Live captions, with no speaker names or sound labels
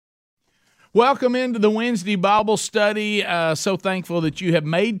Welcome into the Wednesday Bible study. So thankful that you have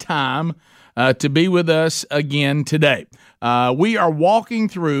made time to be with us again today. We are walking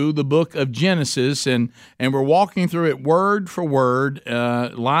through the book of Genesis, and we're walking through it word for word,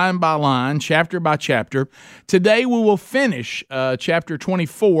 line by line, chapter by chapter. Today we will finish chapter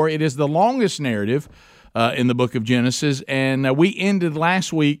 24. It is the longest narrative in the book of Genesis, and we ended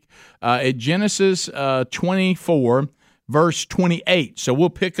last week at Genesis 24, verse 28. So we'll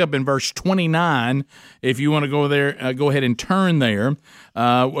pick up in verse 29. If you want to go there, go ahead and turn there.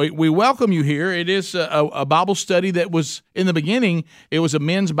 We welcome you here. It is a Bible study that was, in the beginning, it was a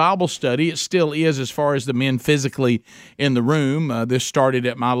men's Bible study. It still is as far as the men physically in the room. This started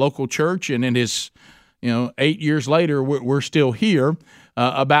at my local church, and it is, 8 years later, we're still here.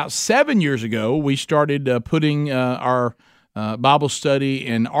 About 7 years ago, we started putting our Bible study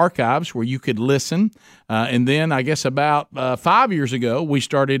in archives where you could listen. And then I guess about 5 years ago, we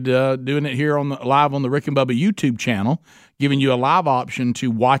started doing it here live on the Rick and Bubba YouTube channel, giving you a live option to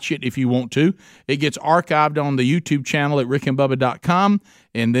watch it if you want to. It gets archived on the YouTube channel at rickandbubba.com,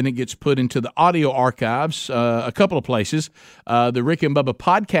 and then it gets put into the audio archives a couple of places. The Rick and Bubba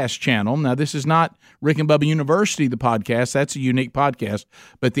podcast channel. Now, this is not Rick and Bubba University, the podcast. That's a unique podcast.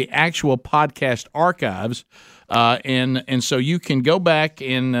 But the actual podcast archives. And so you can go back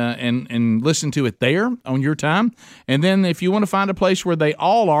and listen to it there on your time. And then if you want to find a place where they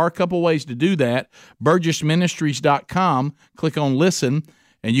all are, a couple ways to do that. BurgessMinistries.com, click on Listen,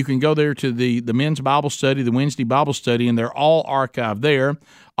 and you can go there to the men's Bible study, the Wednesday Bible study, and they're all archived there,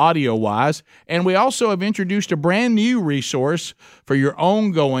 audio-wise. And we also have introduced a brand new resource for your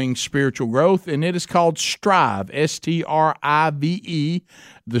ongoing spiritual growth, and it is called Strive, S-T-R-I-V-E,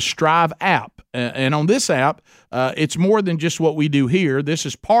 the Strive app. And on this app, it's more than just what we do here. This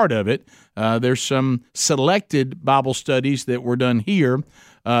is part of it. There's some selected Bible studies that were done here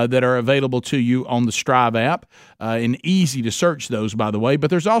that are available to you on the Strive app, and easy to search those, by the way. But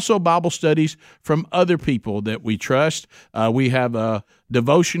there's also Bible studies from other people that we trust. We have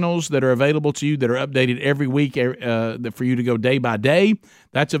devotionals that are available to you that are updated every week for you to go day by day.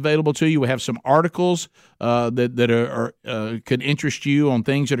 That's available to you. We have some articles that could interest you on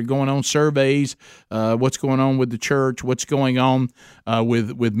things that are going on, surveys, what's going on with the church, what's going on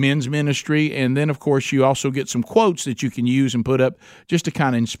with men's ministry, and then, of course, you also get some quotes that you can use and put up just to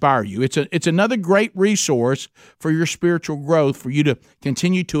kind of inspire you. It's another great resource for your spiritual growth, for you to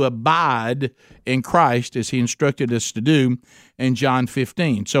continue to abide in Christ as He instructed us to do in John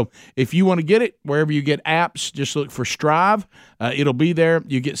 15. So if you want to get it, wherever you get apps, just look for Strive. It'll be there.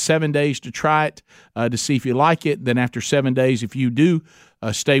 You get 7 days to try it to see if you like it. Then after 7 days, if you do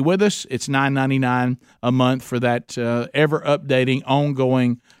stay with us, it's $9.99 a month for that ever-updating,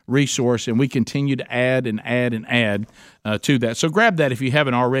 ongoing resource, and we continue to add and add and add to that. So grab that if you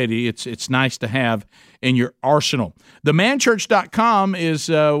haven't already. It's nice to have in your arsenal. TheManChurch.com is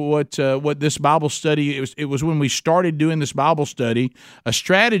what this Bible study, it was when we started doing this Bible study, a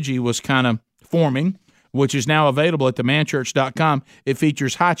strategy was kind of forming, which is now available at themanchurch.com. It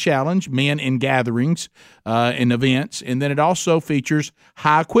features High Challenge, men in gatherings and events, and then it also features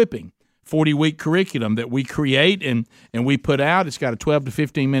High Equipping, 40-week curriculum that we create and we put out. It's got a 12 to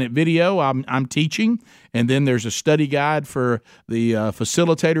 15-minute video I'm teaching, and then there's a study guide for the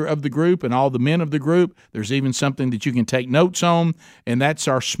facilitator of the group and all the men of the group. There's even something that you can take notes on, and that's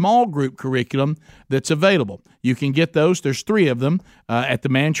our small group curriculum that's available. You can get those. There's 3 of them at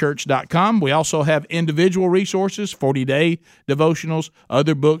themanchurch.com. We also have individual resources, 40-day devotionals,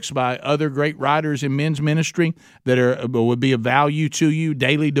 other books by other great writers in men's ministry that would be of value to you,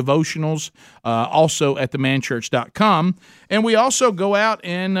 daily devotionals, also at themanchurch.com. And we also go out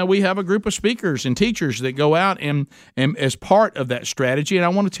and we have a group of speakers and teachers that go out and as part of that strategy. And I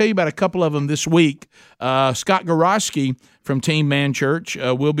want to tell you about a couple of them this week. Scott Gorosky from Team Man Church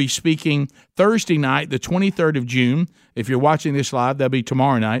will be speaking Thursday night, the 23rd of June. If you're watching this live, that'll be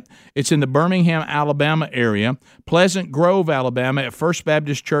tomorrow night. It's in the Birmingham, Alabama area, Pleasant Grove, Alabama, at First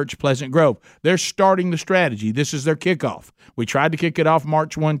Baptist Church, Pleasant Grove. They're starting the strategy. This is their kickoff. We tried to kick it off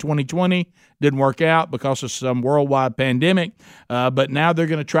March 1, 2020. Didn't work out because of some worldwide pandemic, but now they're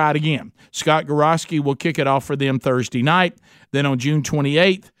going to try it again. Scott Gorosky will kick it off for them Thursday night. Then on June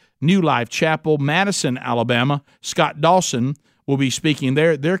 28th, New Life Chapel, Madison, Alabama, Scott Dawson will be speaking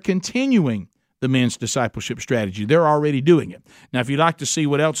there. They're continuing the men's discipleship strategy. They're already doing it. Now, if you'd like to see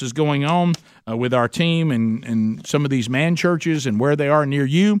what else is going on with our team and some of these man churches and where they are near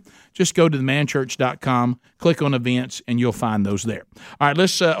you, just go to themanchurch.com, click on events, and you'll find those there. All right,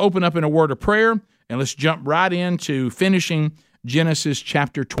 let's open up in a word of prayer, and let's jump right into finishing Genesis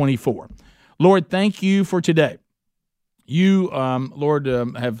chapter 24. Lord, thank you for today. you, Lord,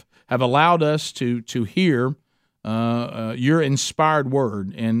 have allowed us to hear your inspired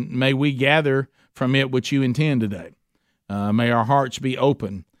word, and may we gather from it what you intend today. May our hearts be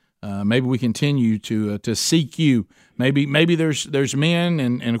open. Maybe we continue to seek you. Maybe there's men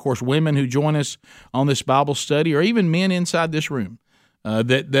and of course women who join us on this Bible study, or even men inside this room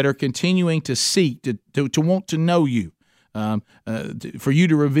that are continuing to seek to want to know you, for you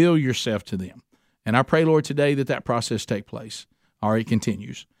to reveal yourself to them. And I pray, Lord, today that process take place, or it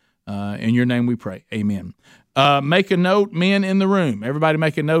continues. In your name we pray. Amen. Make a note, men in the room. Everybody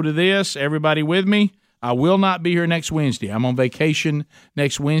make a note of this. Everybody with me? I will not be here next Wednesday. I'm on vacation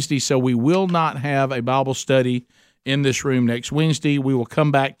next Wednesday, so we will not have a Bible study in this room next Wednesday. We will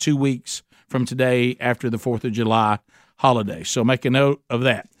come back 2 weeks from today after the 4th of July holiday. So make a note of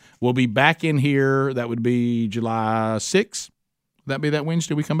that. We'll be back in here. That would be July 6th. Would that be that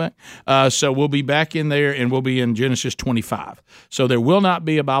Wednesday we come back? So we'll be back in there, and we'll be in Genesis 25. So there will not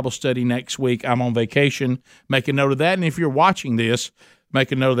be a Bible study next week. I'm on vacation. Make a note of that. And if you're watching this,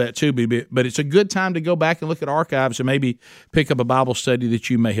 make a note of that too. But it's a good time to go back and look at archives and maybe pick up a Bible study that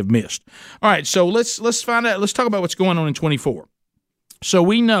you may have missed. All right, so let's find out. Let's talk about what's going on in 24. So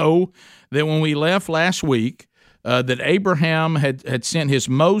we know that when we left last week, that Abraham had sent his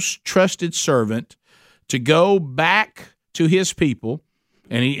most trusted servant to go back to his people,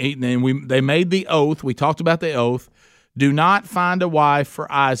 and they made the oath. We talked about the oath. Do not find a wife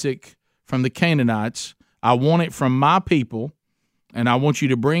for Isaac from the Canaanites. I want it from my people, and I want you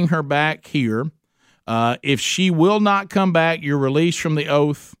to bring her back here. If she will not come back, you're released from the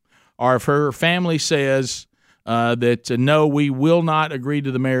oath. Or if her family says that no, we will not agree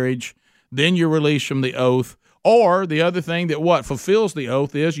to the marriage, then you're released from the oath. Or the other thing that fulfills the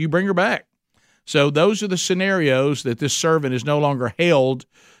oath is you bring her back. So those are the scenarios that this servant is no longer held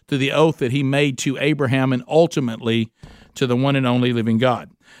to the oath that he made to Abraham and ultimately to the one and only living God.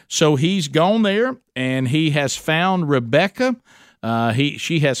 So he's gone there, and he has found Rebekah.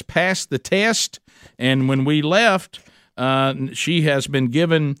 She has passed the test, and when we left, she has been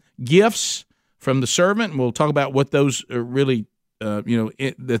given gifts from the servant, and we'll talk about what those really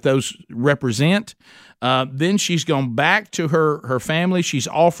that those represent. Then she's gone back to her family. She's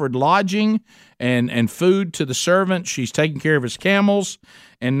offered lodging and food to the servant. She's taken care of his camels.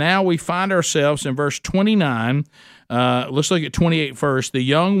 And now we find ourselves in verse 29. Let's look at 28 first. The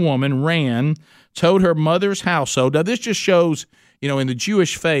young woman ran, told her mother's household. Now, this just shows, in the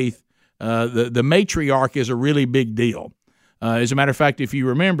Jewish faith, the matriarch is a really big deal. As a matter of fact, if you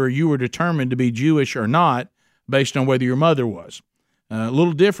remember, you were determined to be Jewish or not based on whether your mother was. A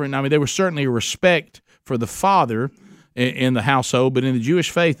little different. I mean, there was certainly a respect for the father in the household, but in the Jewish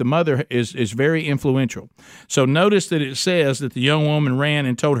faith, the mother is very influential. So notice that it says that the young woman ran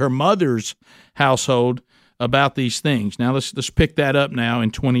and told her mother's household about these things. Now, let's pick that up now in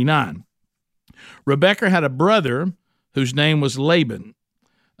 29. Rebekah had a brother whose name was Laban,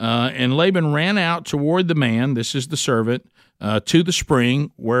 and Laban ran out toward the man, this is the servant, to the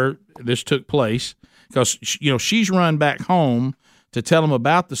spring where this took place, because she's run back home to tell him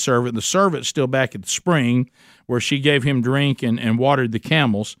about the servant. The servant's still back at the spring where she gave him drink and watered the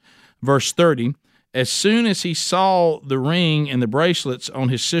camels. Verse 30, as soon as he saw the ring and the bracelets on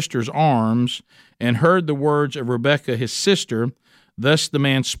his sister's arms and heard the words of Rebekah his sister, thus the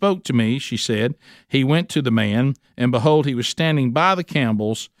man spoke to me, she said. He went to the man, and behold, he was standing by the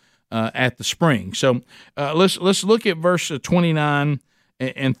camels at the spring. So let's look at verse 29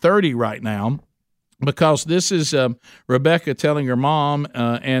 and 30 right now, because this is Rebekah telling her mom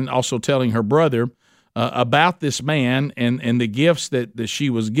and also telling her brother about this man and the gifts that she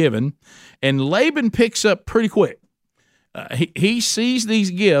was given. And Laban picks up pretty quick. He sees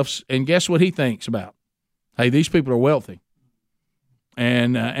these gifts, and guess what he thinks about? Hey, these people are wealthy.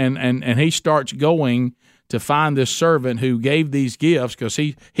 And he starts going to find this servant who gave these gifts, because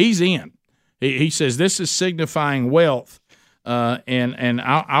he's in. He says, this is signifying wealth. And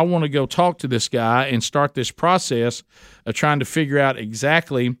I want to go talk to this guy and start this process of trying to figure out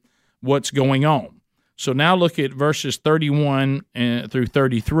exactly what's going on. So now look at verses 31 through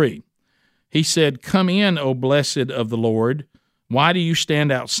 33. He said, come in, O blessed of the Lord. Why do you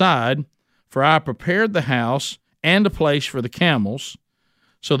stand outside? For I prepared the house and a place for the camels.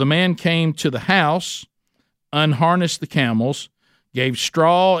 So the man came to the house, unharnessed the camels, gave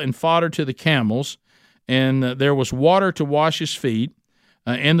straw and fodder to the camels, and there was water to wash his feet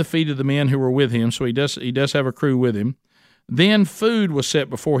and the feet of the men who were with him. So he does have a crew with him. Then food was set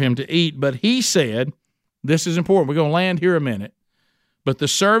before him to eat, but he said, this is important, we're going to land here a minute, but the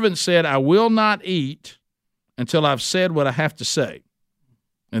servant said, I will not eat until I've said what I have to say.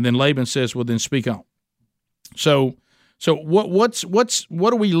 And then Laban says, well, then speak on. So So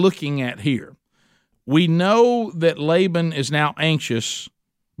what are we looking at here? We know that Laban is now anxious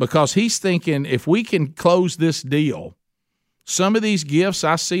because he's thinking, if we can close this deal, some of these gifts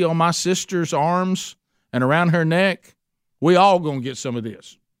I see on my sister's arms and around her neck, we all going to get some of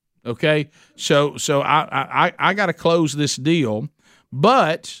this. Okay? So I got to close this deal.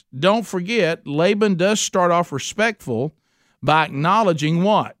 But don't forget, Laban does start off respectful by acknowledging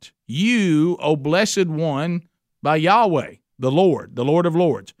what? You, O blessed one, by Yahweh, the Lord of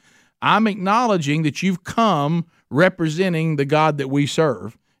Lords. I'm acknowledging that you've come representing the God that we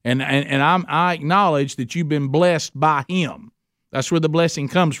serve, and I acknowledge that you've been blessed by Him. That's where the blessing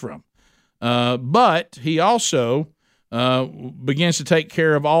comes from. But he also begins to take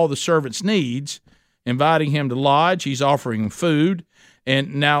care of all the servant's needs, inviting him to lodge. He's offering him food.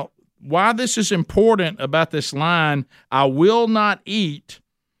 And now, why this is important about this line, I will not eat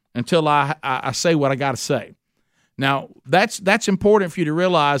until I say what I got to say. Now, that's important for you to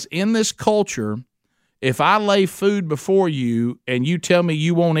realize. In this culture, if I lay food before you and you tell me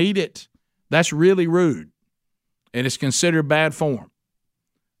you won't eat it, that's really rude, and it's considered bad form.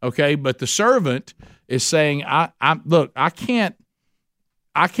 Okay, but the servant is saying, look, I can't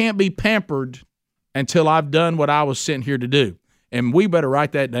be pampered until I've done what I was sent here to do, and we better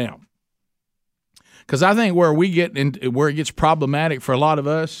write that down. Because I think where it gets problematic for a lot of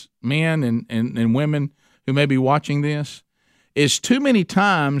us, men and women who may be watching this, is too many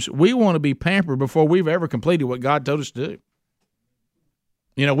times we want to be pampered before we've ever completed what God told us to do.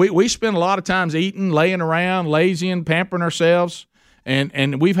 You know, we spend a lot of times eating, laying around, lazying, pampering ourselves,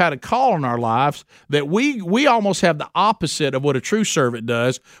 and we've had a call in our lives that we almost have the opposite of what a true servant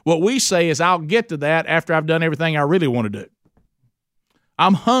does. What we say is, I'll get to that after I've done everything I really want to do.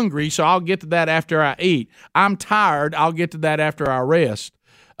 I'm hungry, so I'll get to that after I eat. I'm tired, I'll get to that after I rest.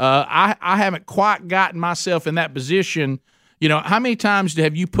 I haven't quite gotten myself in that position. You know, how many times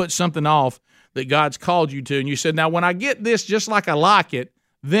have you put something off that God's called you to, and you said, now when I get this just like I like it,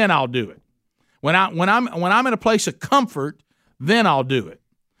 then I'll do it. When I'm in a place of comfort, then I'll do it.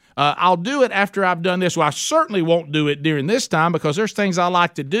 I'll do it after I've done this. Well, I certainly won't do it during this time because there's things I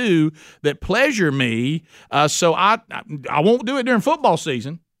like to do that pleasure me. So I won't do it during football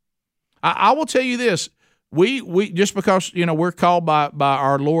season. I will tell you this: we just because we're called by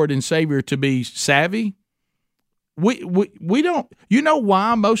our Lord and Savior to be savvy. We don't. You know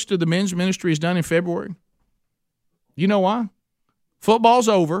why most of the men's ministry is done in February? You know why? Football's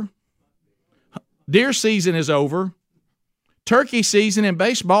over. Deer season is over. Turkey season in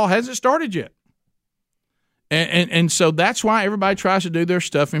baseball hasn't started yet. And so that's why everybody tries to do their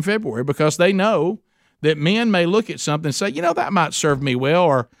stuff in February, because they know that men may look at something and say, that might serve me well,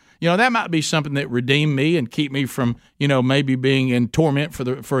 or, that might be something that redeem me and keep me from, maybe being in torment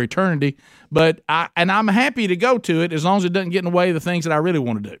for eternity. But I'm happy to go to it as long as it doesn't get in the way of the things that I really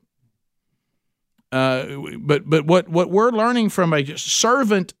want to do. But what we're learning from a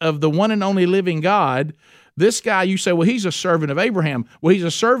servant of the one and only living God, this guy, you say, well, he's a servant of Abraham. Well, he's a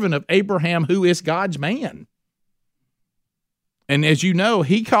servant of Abraham who is God's man. And as you know,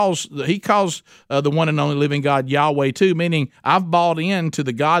 he calls the one and only living God Yahweh too, meaning I've bought into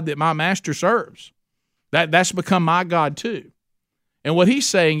the God that my master serves. That's become my God too. And what he's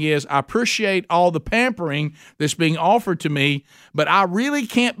saying is, I appreciate all the pampering that's being offered to me, but I really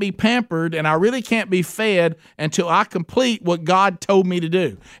can't be pampered and I really can't be fed until I complete what God told me to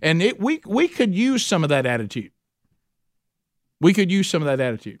do. And we could use some of that attitude. We could use some of that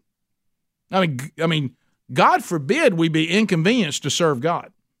attitude. I mean, God forbid we be inconvenienced to serve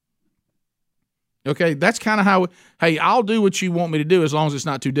God. Okay, that's kind of how, hey, I'll do what you want me to do as long as it's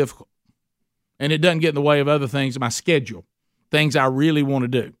not too difficult. And it doesn't get in the way of other things in my schedule. Things I really want to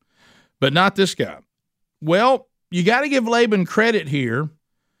do, but not this guy. Well, you got to give Laban credit here,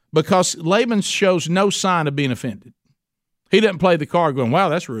 because Laban shows no sign of being offended. He doesn't play the card going, wow,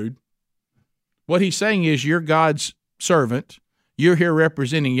 that's rude. What he's saying is, you're God's servant. You're here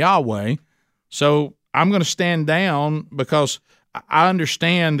representing Yahweh. So I'm going to stand down because I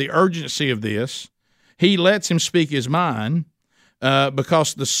understand the urgency of this. He lets him speak his mind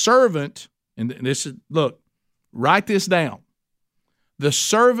because the servant, and this is, look, write this down. The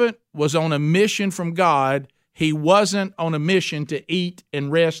servant was on a mission from God. He wasn't on a mission to eat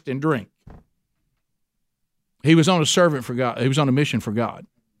and rest and drink. He was on a servant for God. He was on a mission for God.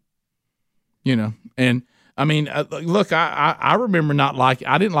 And I mean, look, I remember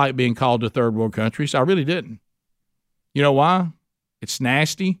I didn't like being called to third world countries. I really didn't. You know why? It's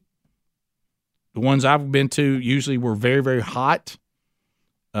nasty. The ones I've been to usually were very, very hot.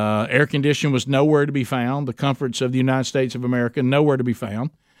 Air conditioning was nowhere to be found. The comforts of the United States of America, nowhere to be found.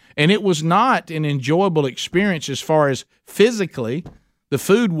 And it was not an enjoyable experience as far as physically. The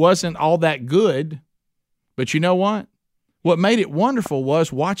food wasn't all that good. But you know what? What made it wonderful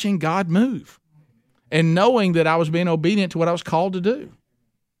was watching God move and knowing that I was being obedient to what I was called to do.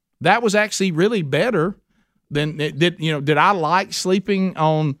 That was actually really better than did I like sleeping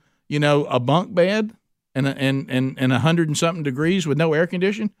on, a bunk bed and 100 and something degrees with no air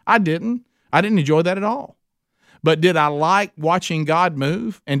conditioning? I didn't enjoy that at all. But did I like watching God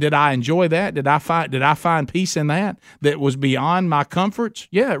move? And did I enjoy that? Did I find peace in that was beyond my comforts?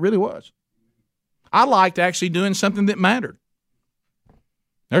 Yeah, it really was. I liked actually doing something that mattered.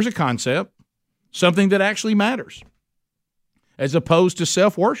 There's a concept, something that actually matters, as opposed to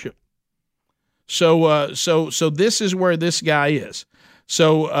self-worship. So this is where this guy is.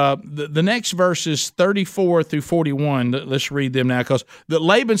 So the next verses 34 through 41. Let's read them now, because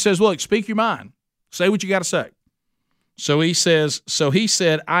Laban says, "Look, speak your mind. Say what you got to say." So he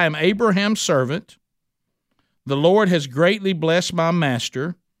said, "I am Abraham's servant. The Lord has greatly blessed my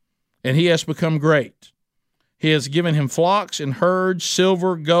master, and he has become great. He has given him flocks and herds,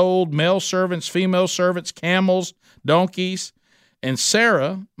 silver, gold, male servants, female servants, camels, donkeys. And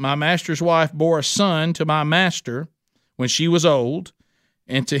Sarah, my master's wife, bore a son to my master when she was old,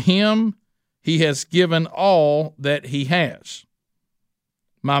 and to him he has given all that he has.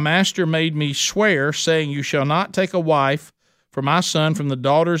 My master made me swear, saying, 'You shall not take a wife for my son from the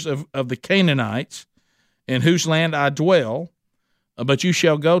daughters of the Canaanites, in whose land I dwell, but you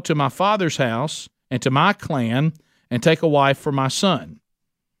shall go to my father's house and to my clan and take a wife for my son.'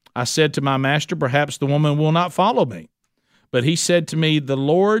 I said to my master, 'Perhaps the woman will not follow me.' But he said to me, 'The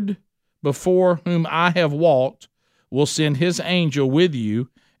Lord before whom I have walked will send his angel with you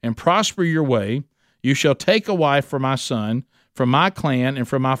and prosper your way. You shall take a wife for my son from my clan and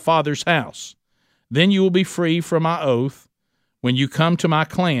from my father's house. Then you will be free from my oath when you come to my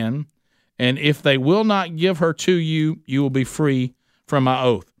clan, and if they will not give her to you, you will be free from my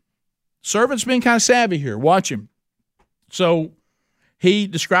oath.'" Servant's been kind of savvy here. Watch him. So he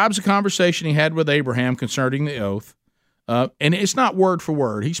describes a conversation he had with Abraham concerning the oath, and it's not word for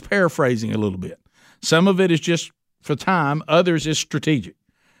word. He's paraphrasing a little bit. Some of it is just for time. Others is strategic.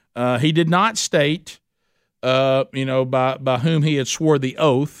 He did not state by whom he had swore the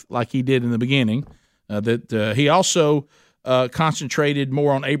oath, like he did in the beginning. He also concentrated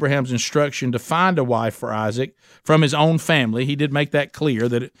more on Abraham's instruction to find a wife for Isaac from his own family. He did make that clear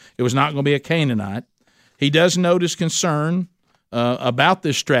that it was not going to be a Canaanite. He does note his concern about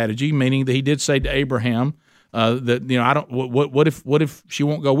this strategy, meaning that he did say to Abraham that I don't. What if she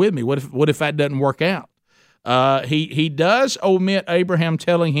won't go with me? What if that doesn't work out? He does omit Abraham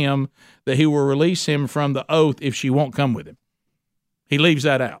telling him that he will release him from the oath if she won't come with him. He leaves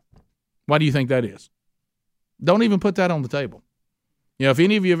that out. Why do you think that is? Don't even put that on the table. If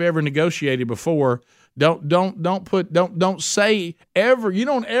any of you have ever negotiated before, don't say ever. You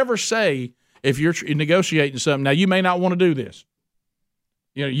don't ever say if you're negotiating something. Now you may not want to do this.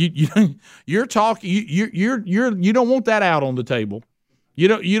 You're talking. You don't want that out on the table. You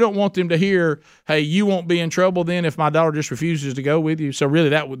don't want them to hear, "Hey, you won't be in trouble then if my daughter just refuses to go with you." So really,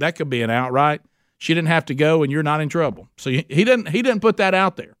 that could be an out, right? She didn't have to go, and you're not in trouble. So he didn't put that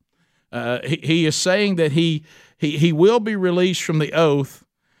out there. He is saying that he will be released from the oath,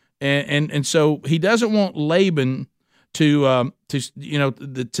 and so he doesn't want Laban to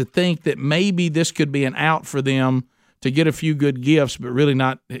think that maybe this could be an out for them to get a few good gifts, but really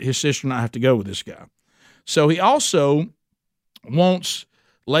not his sister not have to go with this guy. So he also wants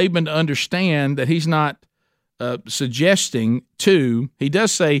Laban to understand that he's not suggesting to. He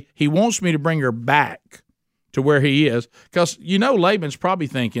does say he wants me to bring her back to where he is, because Laban's probably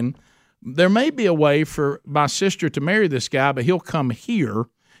thinking there may be a way for my sister to marry this guy, but he'll come here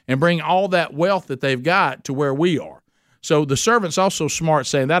and bring all that wealth that they've got to where we are. So the servant's also smart,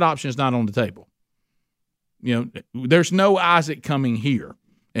 saying that option is not on the table. There's no Isaac coming here,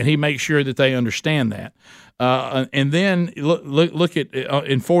 and he makes sure that they understand that. And then look at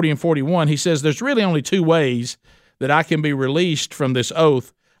in 40 and 41, he says there's really only two ways that I can be released from this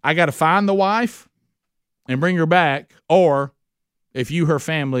oath. I got to find the wife and bring her back, or if you, her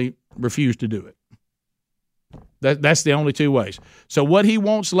family, refuse to do it. That's the only two ways. So what he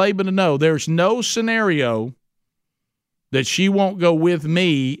wants Laban to know, there's no scenario that she won't go with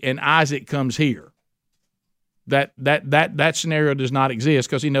me and Isaac comes here. That scenario does not exist,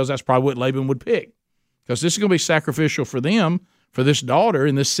 because he knows that's probably what Laban would pick, because this is going to be sacrificial for them, for this daughter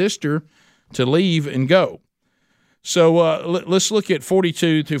and this sister to leave and go. So let's look at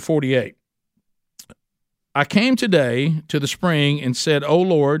 42 through 48. I came today to the spring and said, O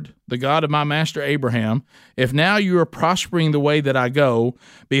Lord, the God of my master Abraham, if now you are prospering the way that I go,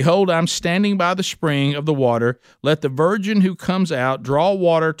 behold, I'm standing by the spring of the water. Let the virgin who comes out draw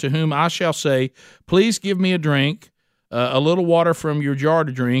water, to whom I shall say, please give me a drink, a little water from your jar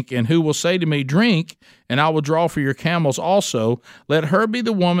to drink, and who will say to me, drink, and I will draw for your camels also. Let her be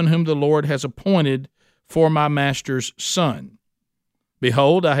the woman whom the Lord has appointed for my master's son.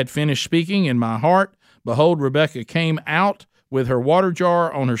 Behold, I had finished speaking in my heart. Behold, Rebekah came out with her water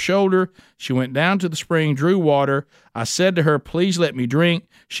jar on her shoulder. She went down to the spring, drew water. I said to her, please let me drink.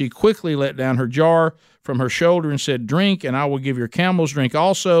 She quickly let down her jar from her shoulder and said, drink, and I will give your camels drink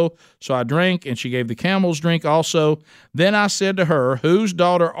also. So I drank, and she gave the camels drink also. Then I said to her, whose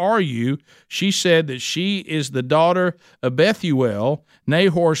daughter are you? She said that she is the daughter of Bethuel,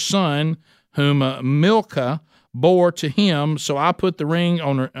 Nahor's son, whom Milcah bore to him. So I put the ring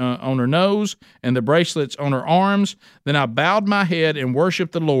on her nose and the bracelets on her arms. Then I bowed my head and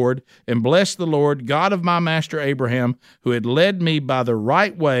worshipped the Lord and blessed the Lord, God of my master Abraham, who had led me by the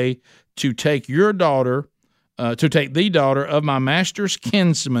right way to take your daughter, to take the daughter of my master's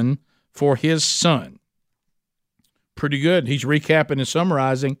kinsman for his son. Pretty good. He's recapping and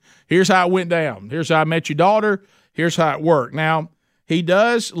summarizing. Here's how it went down. Here's how I met your daughter. Here's how it worked. Now, he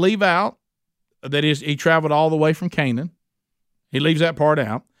does leave out that is, he traveled all the way from Canaan. He leaves that part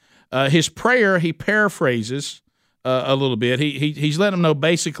out. His prayer, he paraphrases a little bit. He's letting them know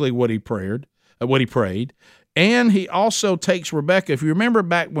basically what he prayed, and he also takes Rebekah. If you remember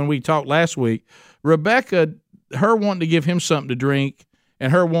back when we talked last week, Rebekah, her wanting to give him something to drink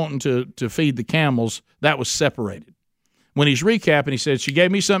and her wanting to feed the camels, that was separated. When he's recapping, he said, she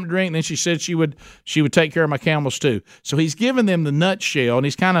gave me something to drink, and then she said she would take care of my camels too. So he's giving them the nutshell, and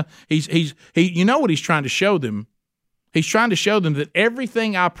he you know what he's trying to show them? He's trying to show them that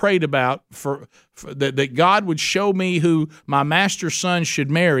everything I prayed about for that God would show me who my master's son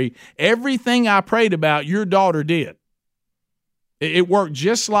should marry, everything I prayed about, your daughter did. It worked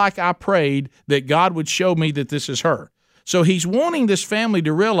just like I prayed that God would show me that this is her. So he's wanting this family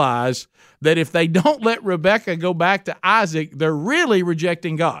to realize that if they don't let Rebekah go back to Isaac, they're really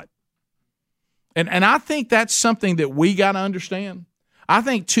rejecting God. And I think that's something that we got to understand. I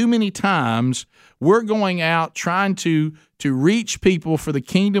think too many times we're going out trying to reach people for the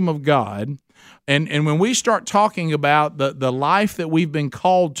kingdom of God, and when we start talking about the life that we've been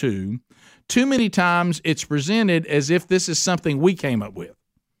called to, too many times it's presented as if this is something we came up with,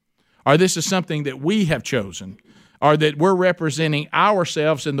 or this is something that we have chosen, or that we're representing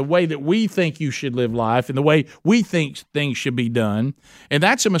ourselves in the way that we think you should live life and the way we think things should be done. And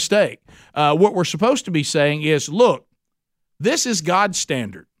that's a mistake. What we're supposed to be saying is, look, this is God's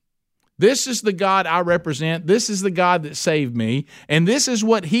standard. This is the God I represent. This is the God that saved me. And this is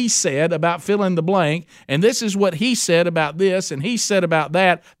what he said about fill in the blank. And this is what he said about this and he said about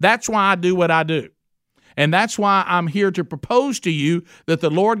that. That's why I do what I do. And that's why I'm here to propose to you that the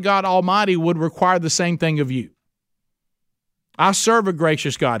Lord God Almighty would require the same thing of you. I serve a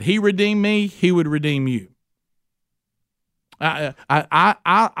gracious God. He redeemed me. He would redeem you.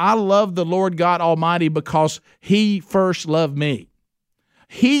 I love the Lord God Almighty because he first loved me.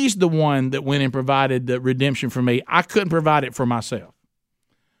 He's the one that went and provided the redemption for me. I couldn't provide it for myself.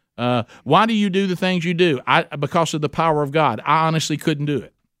 Why do you do the things you do? Because of the power of God. I honestly couldn't do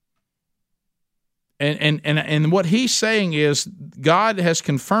it. And what he's saying is God has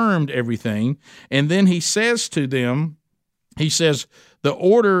confirmed everything, and then he says to them, he says the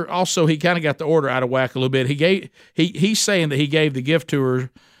order also, he kind of got the order out of whack a little bit. He's saying that he gave the gifts to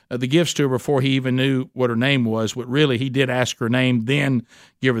her before he even knew what her name was. But really, he did ask her name, then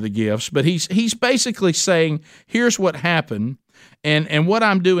give her the gifts. But he's basically saying, here's what happened. And what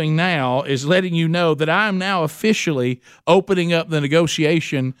I'm doing now is letting you know that I'm now officially opening up the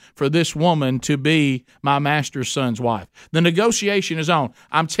negotiation for this woman to be my master's son's wife. The negotiation is on.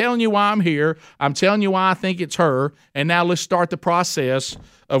 I'm telling you why I'm here. I'm telling you why I think it's her. And now let's start the process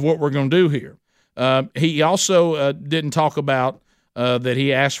of what we're going to do here. He also didn't talk about that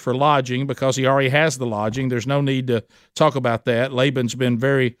he asked for lodging because he already has the lodging. There's no need to talk about that. Laban's been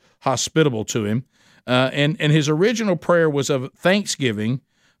very hospitable to him. And his original prayer was of thanksgiving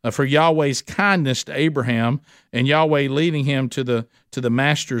for Yahweh's kindness to Abraham and Yahweh leading him to the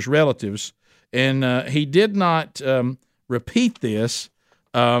master's relatives. And he did not repeat this,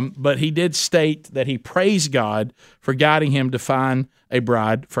 but he did state that he praised God for guiding him to find a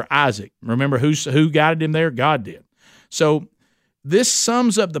bride for Isaac. Remember who guided him there? God did. So this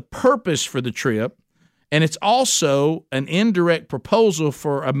sums up the purpose for the trip, and it's also an indirect proposal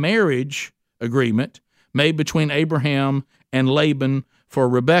for a marriage agreement made between Abraham and Laban for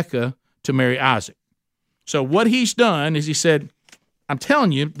Rebekah to marry Isaac. So what he's done is he said, I'm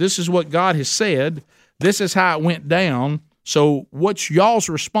telling you, this is what God has said. This is how it went down. So what's y'all's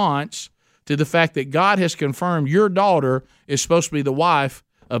response to the fact that God has confirmed your daughter is supposed to be the wife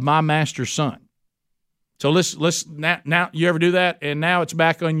of my master's son? So let's now you ever do that? And now it's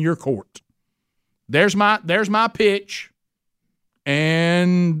back on your court. There's my pitch,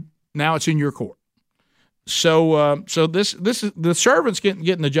 and now it's in your court. So this is the servant's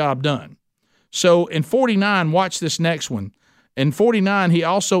getting the job done. So in 49, watch this next one. In 49, he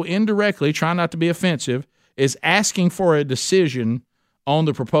also indirectly, trying not to be offensive, is asking for a decision on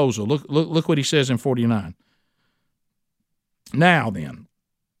the proposal. Look what he says in 49. Now then,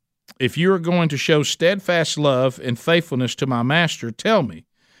 if you are going to show steadfast love and faithfulness to my master, tell me.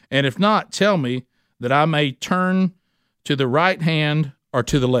 And if not, tell me that I may turn to the right hand or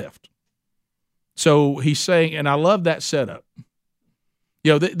to the left. So he's saying, and I love that setup.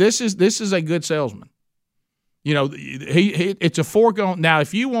 This is a good salesman. It's a foregone. Now,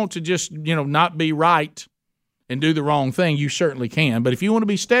 if you want to just, not be right and do the wrong thing, you certainly can. But if you want to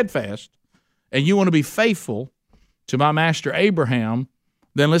be steadfast and you want to be faithful to my master Abraham,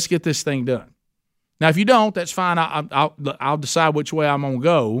 then let's get this thing done. Now, if you don't, that's fine. I'll decide which way I'm gonna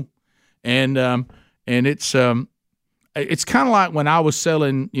go, and it's kind of like when I was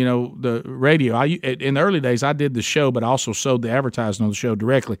selling, the radio. In the early days, I did the show, but I also sold the advertising on the show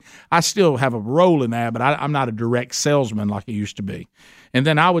directly. I still have a role in that, but I'm not a direct salesman like I used to be. And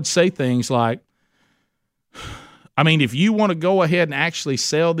then I would say things like, if you want to go ahead and actually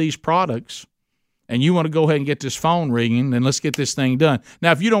sell these products, and you want to go ahead and get this phone ringing, then let's get this thing done.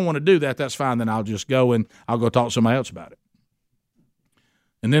 Now, if you don't want to do that, that's fine. Then I'll just go and I'll go talk to somebody else about it.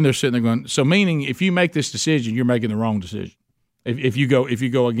 And then they're sitting there going, so meaning if you make this decision, you're making the wrong decision. If you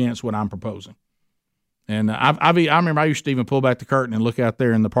go against what I'm proposing. And I remember I used to even pull back the curtain and look out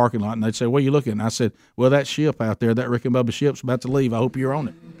there in the parking lot, and they'd say, "What are you looking at?" And I said, "Well, that ship out there, that Rick and Bubba ship's about to leave. I hope you're on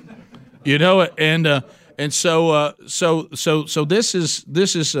it." And so this is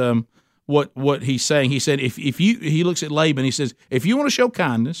what he's saying. He said, he looks at Laban, he says, if you want to show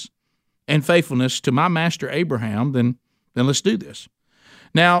kindness and faithfulness to my master Abraham, then let's do this.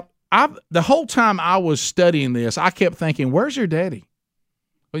 Now, the whole time I was studying this, I kept thinking, where's your daddy?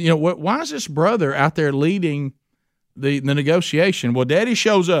 Why is this brother out there leading the negotiation? Well, daddy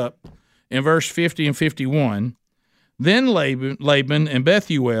shows up in verse 50 and 51. Then Laban and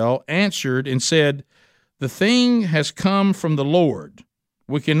Bethuel answered and said, the thing has come from the Lord.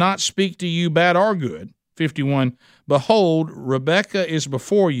 We cannot speak to you bad or good. 51, behold, Rebekah is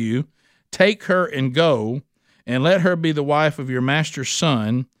before you. Take her and go, and let her be the wife of your master's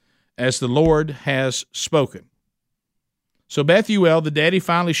son, as the Lord has spoken. So Bethuel, the daddy,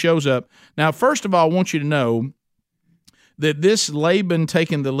 finally shows up. Now, first of all, I want you to know that this Laban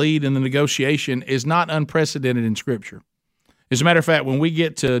taking the lead in the negotiation is not unprecedented in Scripture. As a matter of fact, when we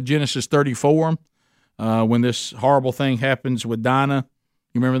get to Genesis 34, when this horrible thing happens with Dinah,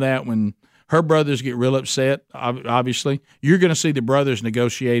 you remember that? When her brothers get real upset, obviously, you're going to see the brothers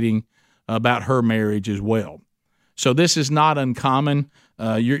negotiating about her marriage as well. So this is not uncommon.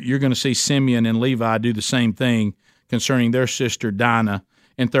 You're going to see Simeon and Levi do the same thing concerning their sister Dinah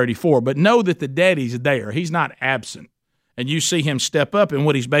in 34. But know that the daddy's there. He's not absent. And you see him step up, and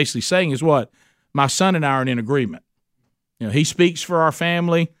what he's basically saying is what? My son and I are in agreement. He speaks for our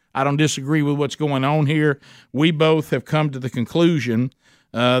family. I don't disagree with what's going on here. We both have come to the conclusion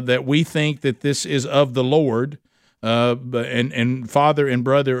that we think that this is of the Lord, and father and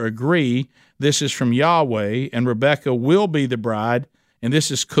brother agree this is from Yahweh, and Rebekah will be the bride, and this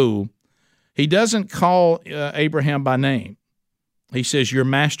is cool. He doesn't call Abraham by name. He says, your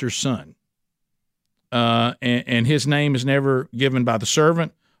master's son. And his name is never given by the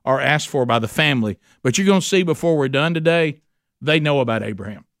servant or asked for by the family. But you're going to see before we're done today, they know about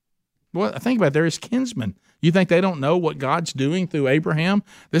Abraham. Well, think about it. They're his kinsmen. You think they don't know what God's doing through Abraham?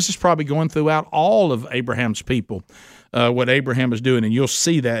 This is probably going throughout all of Abraham's people, what Abraham is doing, and you'll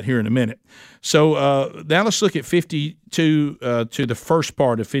see that here in a minute. So now let's look at 52 to the first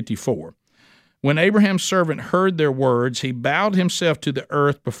part of 54. When Abraham's servant heard their words, he bowed himself to the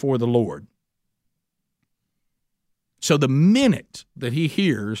earth before the Lord. So the minute that he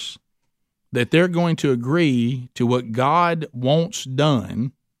hears that they're going to agree to what God wants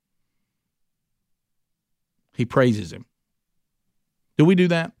done, he praises him. Do we do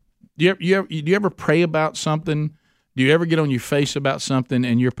that? Do you ever pray about something? Do you ever get on your face about something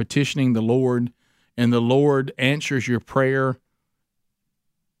and you're petitioning the Lord and the Lord answers your prayer?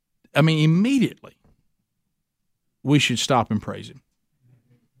 Immediately we should stop and praise him.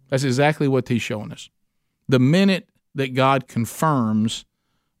 That's exactly what he's showing us. The minute that God confirms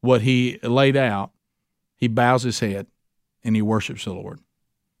what he laid out, he bows his head and he worships the Lord.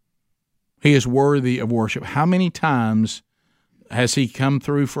 He is worthy of worship. How many times has he come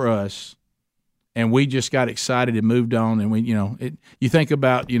through for us and we just got excited and moved on? And you think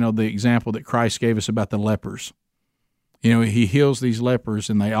about, the example that Christ gave us about the lepers. He heals these lepers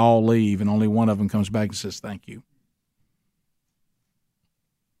and they all leave and only one of them comes back and says, thank you.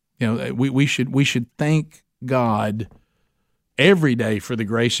 We should thank God every day for the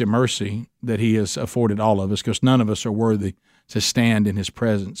grace and mercy that he has afforded all of us, because none of us are worthy to stand in his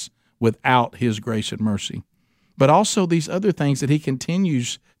presence without his grace and mercy. But also these other things that he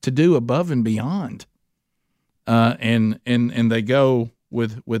continues to do above and beyond. And they go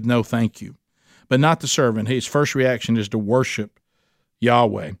with no thank you. But not the servant. His first reaction is to worship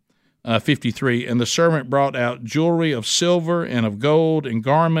Yahweh. 53, and the servant brought out jewelry of silver and of gold and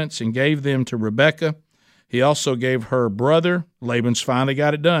garments and gave them to Rebekah. He also gave her brother. Laban's finally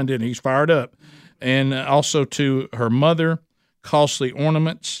got it done, didn't he? He's fired up. And also to her mother, costly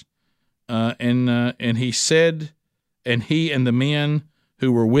ornaments. And he said, and he and the men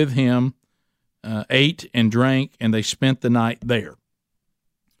who were with him ate and drank, and they spent the night there.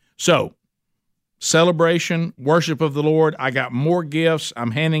 So, celebration, worship of the Lord. I got more gifts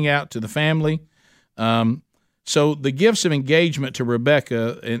I'm handing out to the family. So the gifts of engagement to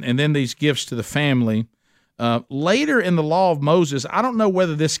Rebekah, and then these gifts to the family. Later in the law of Moses, I don't know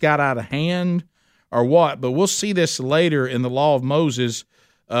whether this got out of hand or what, but we'll see this later in the law of Moses.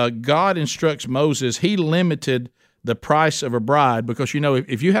 God instructs Moses. He limited the price of a bride because,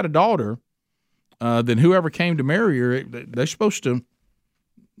 if you had a daughter, then whoever came to marry her, they're supposed to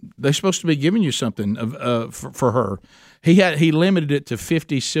be giving you something for her. He limited it to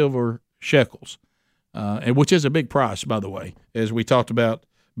 50 silver shekels, and which is a big price, by the way, as we talked about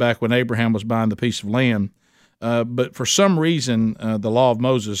back when Abraham was buying the piece of land. But for some reason, the law of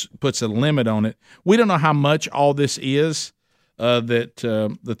Moses puts a limit on it. We don't know how much all this is that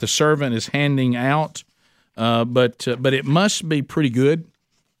the servant is handing out, but it must be pretty good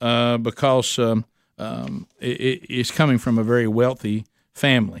because it is coming from a very wealthy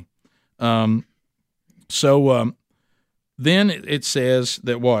family. So then it says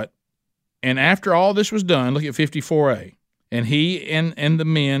that what? And after all this was done, look at 54a, and he and the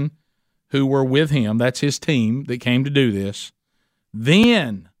men who were with him, that's his team that came to do this,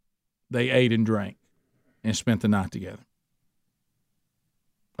 then they ate and drank and spent the night together.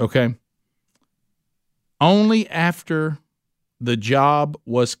 Okay? Only after the job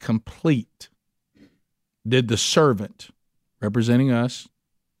was complete did the servant, representing us,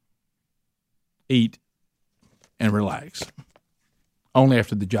 eat and relax. Only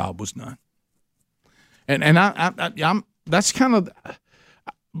after the job was done. And I'm that's kind of,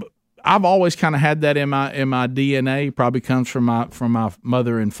 I've always kind of had that in my DNA. Probably comes from my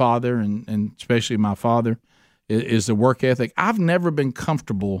mother and father, and especially my father, is the work ethic. I've never been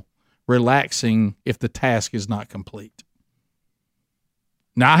comfortable relaxing if the task is not complete.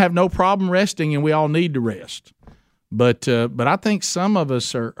 Now I have no problem resting, and we all need to rest. But I think some of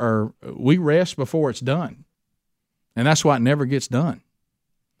us we rest before it's done, and that's why it never gets done.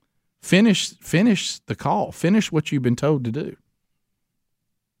 Finish the call. Finish what you've been told to do.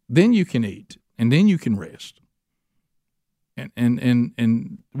 Then you can eat, and then you can rest.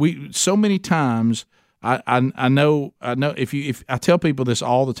 And we so many times I know if I tell people this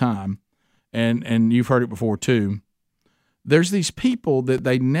all the time, and you've heard it before too. There's these people that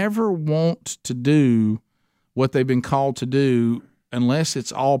they never want to do what they've been called to do unless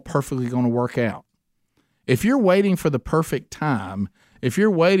it's all perfectly going to work out. If you're waiting for the perfect time, if you're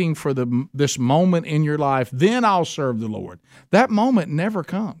waiting for this moment in your life, then I'll serve the Lord. That moment never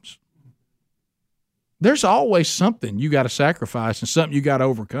comes. There's always something you got to sacrifice and something you got to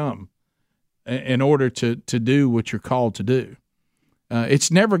overcome in order to do what you're called to do.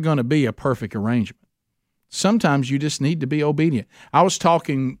 It's never going to be a perfect arrangement. Sometimes you just need to be obedient. I was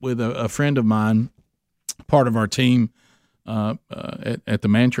talking with a friend of mine, part of our team at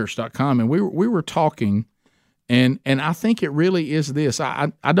themanchurch.com, and we were talking, and I think it really is this.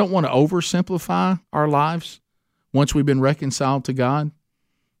 I don't want to oversimplify our lives once we've been reconciled to God,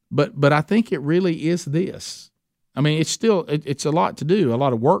 but I think it really is this. I mean, it's a lot to do, a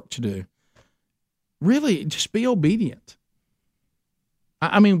lot of work to do. Really, just be obedient.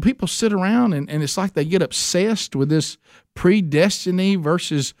 I mean, people sit around and it's like they get obsessed with this predestiny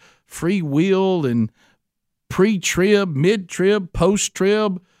versus free will and pre-trib, mid-trib,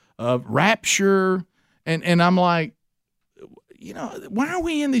 post-trib, rapture. And I'm like, why are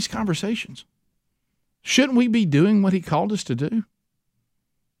we in these conversations? Shouldn't we be doing what he called us to do?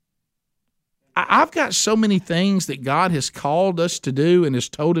 I've got so many things that God has called us to do and has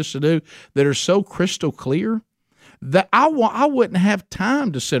told us to do that are so crystal clear that I wouldn't have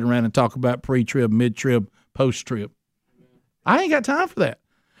time to sit around and talk about pre-trib, mid-trib, post-trib. I ain't got time for that.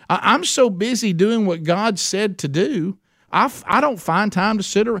 I'm so busy doing what God said to do, I don't find time to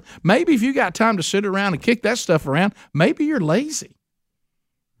sit around. Maybe if you got time to sit around and kick that stuff around, maybe you're lazy.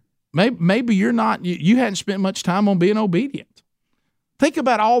 Maybe you're not. You hadn't spent much time on being obedient. Think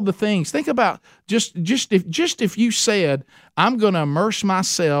about all the things. Think about just if you said, I'm going to immerse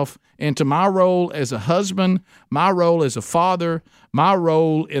myself into my role as a husband, my role as a father, my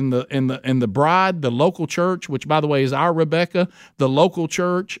role in the bride, the local church, which by the way is our Rebecca, the local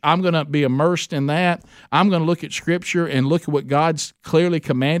church. I'm going to be immersed in that. I'm going to look at Scripture and look at what God's clearly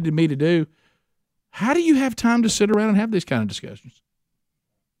commanded me to do. How do you have time to sit around and have these kind of discussions?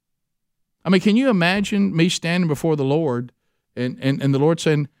 I mean, can you imagine me standing before the Lord and the Lord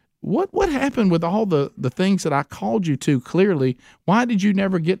saying, What happened with all the things that I called you to clearly? Why did you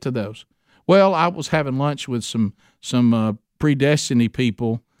never get to those? Well, I was having lunch with some predestiny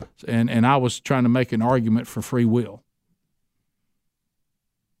people, and I was trying to make an argument for free will.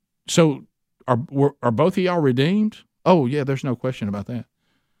 So are both of y'all redeemed? Oh, yeah, there's no question about that.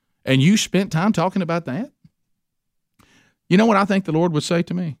 And you spent time talking about that? You know what I think the Lord would say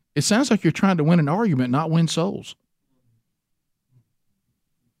to me? It sounds like you're trying to win an argument, not win souls.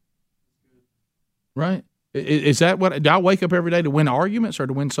 Right? Is that what, do I wake up every day to win arguments or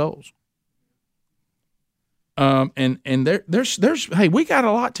to win souls? And there's hey, we got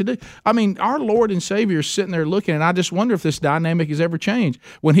a lot to do. I mean, our Lord and Savior is sitting there looking, and I just wonder if this dynamic has ever changed.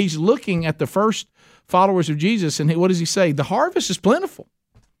 When he's looking at the first followers of Jesus, and what does he say? The harvest is plentiful,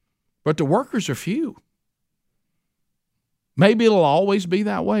 but the workers are few. Maybe it'll always be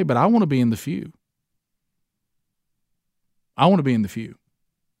that way, but I want to be in the few. I want to be in the few.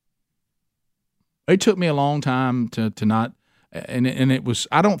 It took me a long time to not, and it was,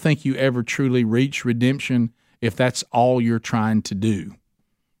 I don't think you ever truly reach redemption if that's all you're trying to do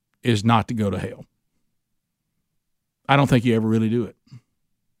is not to go to hell. I don't think you ever really do it.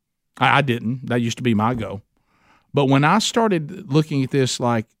 I didn't. That used to be my goal. But when I started looking at this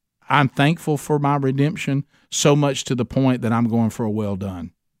like, I'm thankful for my redemption so much to the point that I'm going for a well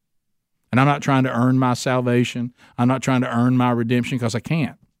done. And I'm not trying to earn my salvation. I'm not trying to earn my redemption because I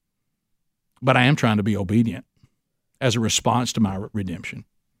can't. But I am trying to be obedient as a response to my redemption.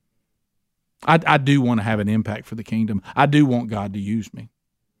 I do want to have an impact for the kingdom. I do want God to use me.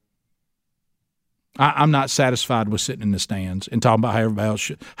 I'm not satisfied with sitting in the stands and talking about how everybody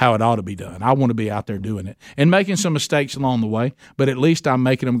else how it ought to be done. I want to be out there doing it and making some mistakes along the way, but at least I'm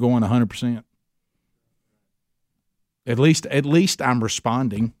making them going 100%. At least I'm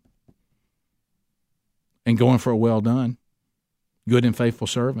responding and going for a well done, good and faithful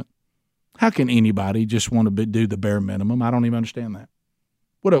servant. How can anybody just want to do the bare minimum? I don't even understand that.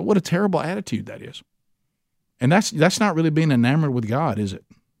 What a terrible attitude that is. And that's not really being enamored with God, is it?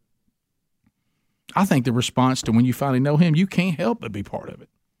 I think the response to when you finally know Him, you can't help but be part of it.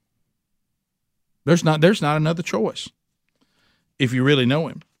 There's not another choice if you really know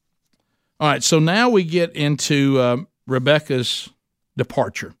Him. All right, so now we get into Rebekah's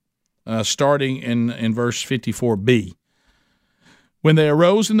departure, starting in verse 54b. When they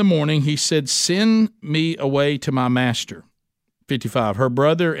arose in the morning, he said, "Send me away to my master." 55. Her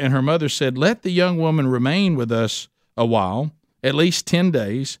brother and her mother said, "Let the young woman remain with us a while, at least 10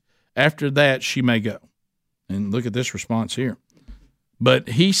 days. After that, she may go." And look at this response here. But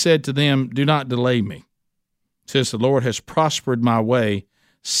he said to them, "Do not delay me. Since the Lord has prospered my way,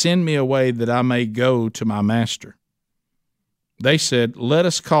 send me away that I may go to my master." They said, "Let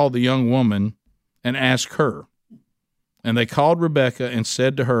us call the young woman and ask her." And they called Rebekah and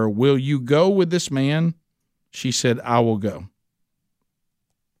said to her, "Will you go with this man?" She said, "I will go."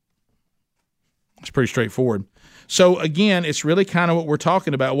 It's pretty straightforward. So again, it's really kind of what we're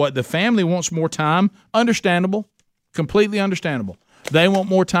talking about. What the family wants more time, understandable, completely understandable. They want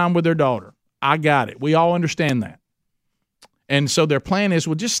more time with their daughter. I got it. We all understand that. And so their plan is,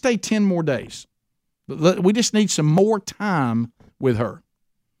 well, just stay 10 more days. We just need some more time with her.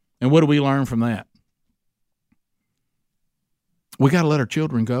 And what do we learn from that? We got to let our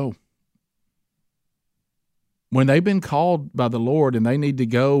children go. When they've been called by the Lord and they need to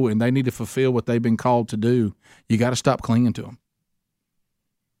go and they need to fulfill what they've been called to do, you got to stop clinging to them.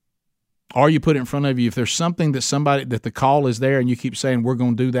 Or you put it in front of you, if there's something that the call is there and you keep saying, we're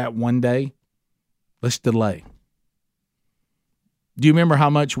going to do that one day, let's delay. Do you remember how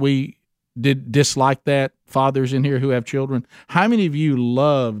much we did dislike that, fathers in here who have children? How many of you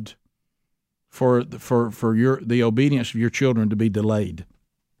loved for the obedience of your children to be delayed?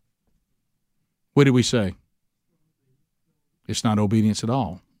 What did we say? It's not obedience at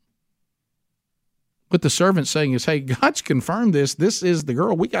all. What the servant's saying is, hey, God's confirmed this. This is the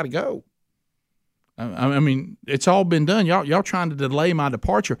girl. We got to go. I mean, it's all been done. Y'all trying to delay my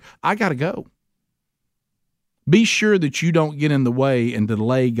departure. I got to go. Be sure that you don't get in the way and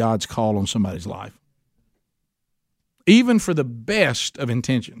delay God's call on somebody's life, even for the best of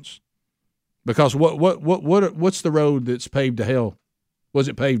intentions. Because what's the road that's paved to hell? What's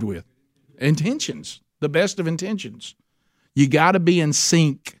it paved with? Intentions, the best of intentions. You got to be in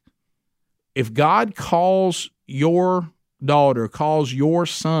sync. If God calls your daughter, calls your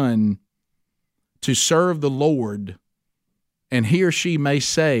son to serve the Lord, and he or she may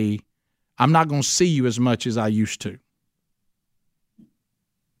say, I'm not going to see you as much as I used to,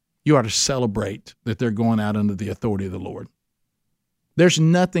 you ought to celebrate that they're going out under the authority of the Lord. There's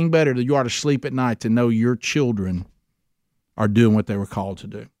nothing better than you ought to sleep at night to know your children are doing what they were called to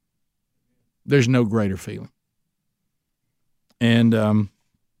do. There's no greater feeling. And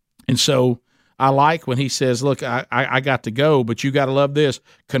so I like when he says, look, I got to go, but you got to love this.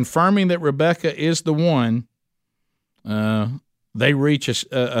 Confirming that Rebekah is the one, they reach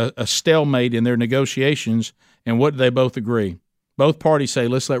a stalemate in their negotiations, and what do they both agree? Both parties say,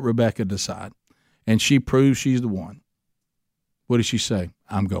 let's let Rebekah decide. And she proves she's the one. What does she say?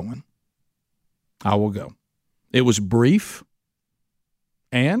 I'm going. I will go. It was brief,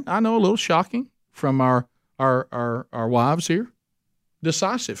 and I know a little shocking from our wives here.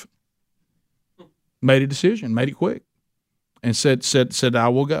 Decisive. Made a decision, made it quick, and said I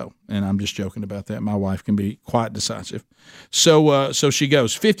will go. And I'm just joking about that. My wife can be quite decisive. So she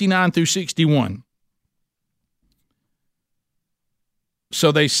goes 59 through 61.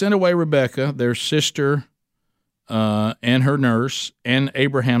 So they sent away Rebekah, their sister, and her nurse, and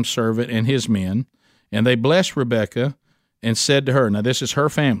Abraham's servant and his men, and they blessed Rebekah and said to her, now this is her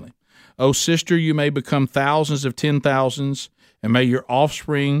family, O sister, you may become thousands of 10,000s, and may your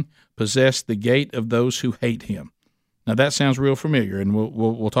offspring possess the gate of those who hate him. Now that sounds real familiar, and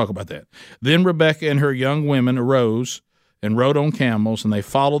we'll talk about that. Then Rebekah and her young women arose and rode on camels, and they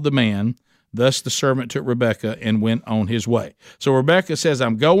followed the man. Thus the servant took Rebekah and went on his way. So Rebekah says,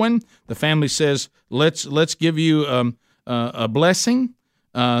 I'm going. The family says, let's give you a blessing.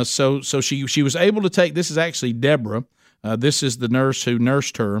 So she was able to take, this is actually Deborah. This is the nurse who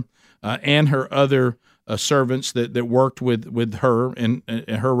nursed her, and her other servants that worked with her and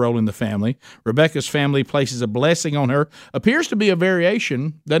her role in the family. Rebekah's family places a blessing on her. Appears to be a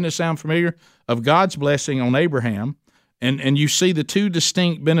variation, doesn't it sound familiar, of God's blessing on Abraham. And you see the two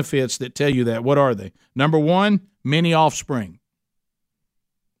distinct benefits that tell you that. What are they? Number one, many offspring.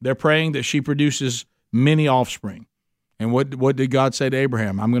 They're praying that she produces many offspring. And what did God say to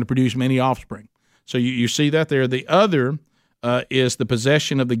Abraham? I'm going to produce many offspring. So you see that there. The other is the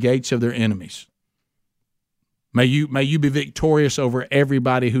possession of the gates of their enemies. May you be victorious over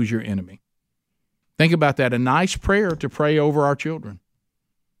everybody who's your enemy. Think about that. A nice prayer to pray over our children.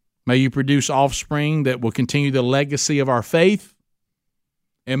 May you produce offspring that will continue the legacy of our faith.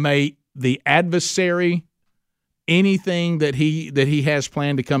 And may the adversary, anything that he has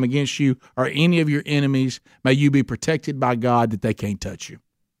planned to come against you or any of your enemies, may you be protected by God that they can't touch you.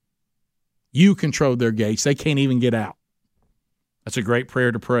 You control their gates. They can't even get out. That's a great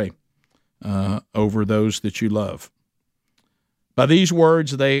prayer to pray over those that you love. By these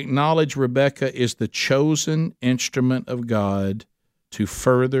words, they acknowledge Rebekah is the chosen instrument of God to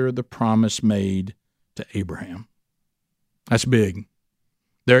further the promise made to Abraham. That's big.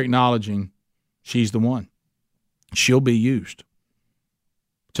 They're acknowledging she's the one. She'll be used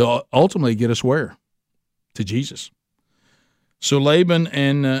to ultimately get us where? To Jesus. So Laban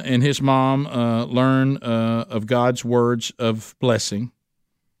and his mom learn of God's words of blessing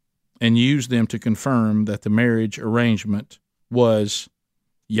and use them to confirm that the marriage arrangement was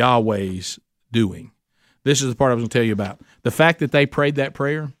Yahweh's doing. This is the part I was going to tell you about. The fact that they prayed that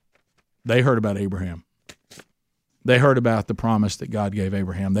prayer, they heard about Abraham. They heard about the promise that God gave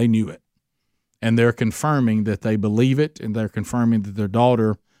Abraham. They knew it. And they're confirming that they believe it, and they're confirming that their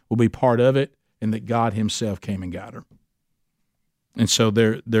daughter will be part of it, and that God himself came and got her. And so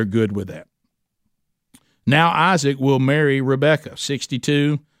they're good with that. Now Isaac will marry Rebekah,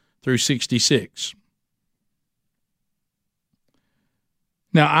 62 through 66.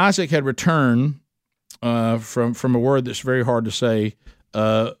 Now Isaac had returned from a word that's very hard to say,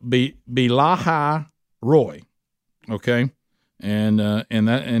 Belahai Roy, okay,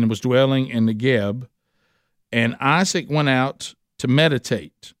 and was dwelling in the Geb, and Isaac went out to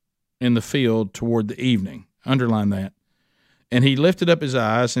meditate in the field toward the evening. Underline that. And he lifted up his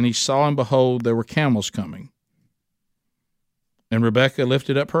eyes, and he saw, and behold, there were camels coming. And Rebekah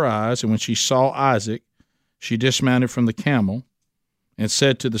lifted up her eyes, and when she saw Isaac, she dismounted from the camel and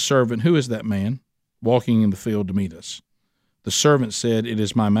said to the servant, "Who is that man walking in the field to meet us?" The servant said, "It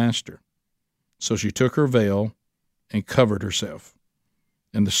is my master." So she took her veil and covered herself.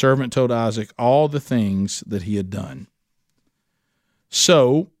 And the servant told Isaac all the things that he had done.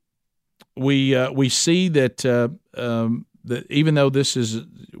 So we see that that even though this is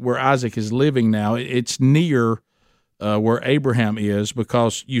where Isaac is living now, it's near where Abraham is,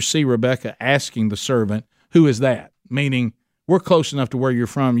 because you see Rebekah asking the servant, "Who is that?" Meaning, we're close enough to where you're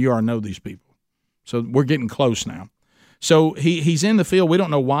from, you already know these people. So we're getting close now. So he's in the field. We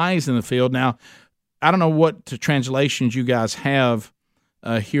don't know why he's in the field. Now, I don't know what translations you guys have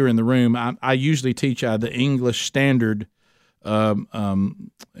here in the room. I usually teach out of the English Standard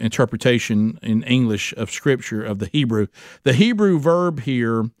interpretation in English of Scripture of the Hebrew. The Hebrew verb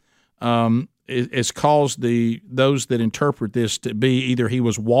here is caused those that interpret this to be either he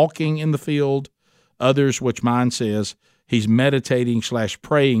was walking in the field, others, which mine says, he's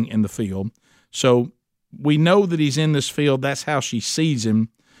meditating/praying in the field. So we know that he's in this field. That's how she sees him.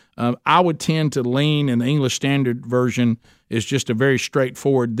 I would tend to lean, in the English Standard Version, is just a very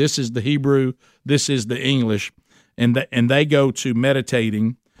straightforward, this is the Hebrew, this is the English, and they go to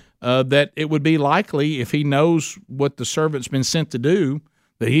meditating, that it would be likely, if he knows what the servant's been sent to do,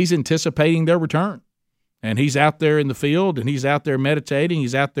 that he's anticipating their return. And he's out there in the field, and he's out there meditating,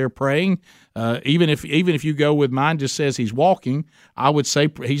 he's out there praying. Even if you go with mine just says he's walking, I would say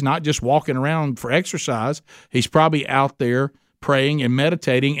he's not just walking around for exercise. He's probably out there praying and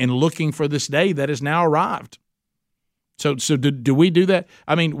meditating and looking for this day that has now arrived. So do we do that?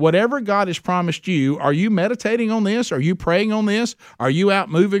 I mean, whatever God has promised you, are you meditating on this? Are you praying on this? Are you out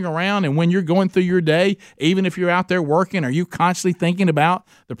moving around? And when you're going through your day, even if you're out there working, are you constantly thinking about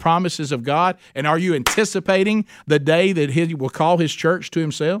the promises of God? And are you anticipating the day that He will call His church to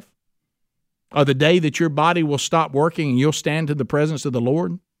Himself? Or the day that your body will stop working and you'll stand to the presence of the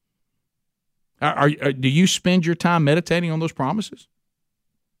Lord? Do you spend your time meditating on those promises?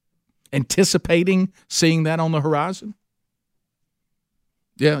 Anticipating seeing that on the horizon?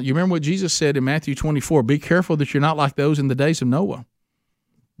 Yeah, you remember what Jesus said in Matthew 24, be careful that you're not like those in the days of Noah.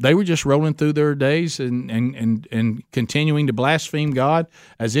 They were just rolling through their days and continuing to blaspheme God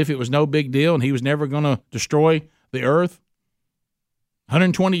as if it was no big deal and He was never going to destroy the earth.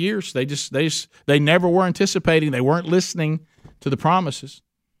 120 years, they never were anticipating, they weren't listening to the promises.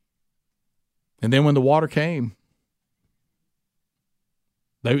 And then when the water came,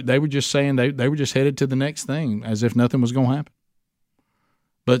 they were just saying they were just headed to the next thing as if nothing was going to happen.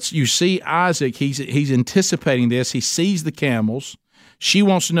 But you see Isaac, he's anticipating this. He sees the camels. She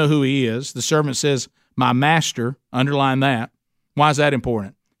wants to know who he is. The servant says, my master, underline that. Why is that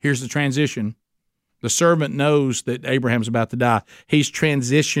important? Here's the transition. The servant knows that Abraham's about to die. He's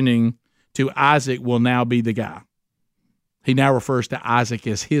transitioning to Isaac will now be the guy. He now refers to Isaac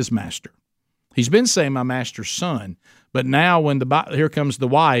as his master. He's been saying my master's son, but now when here comes the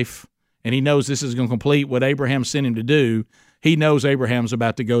wife, and he knows this is going to complete what Abraham sent him to do, he knows Abraham's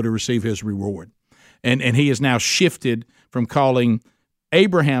about to go to receive his reward. And he has now shifted from calling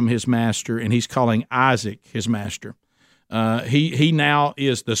Abraham his master, and he's calling Isaac his master. He now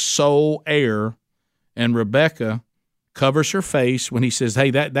is the sole heir, and Rebekah covers her face when he says, hey,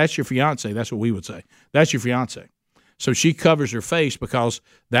 that's your fiance. That's what we would say. That's your fiance. So she covers her face because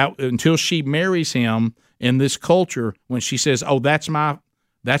that until she marries him in this culture, when she says, oh, that's my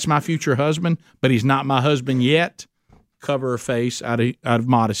future husband, but he's not my husband yet, cover her face out of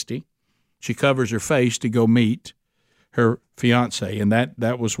modesty. She covers her face to go meet her fiance, and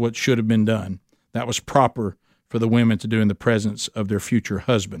that was what should have been done. That was proper for the women to do in the presence of their future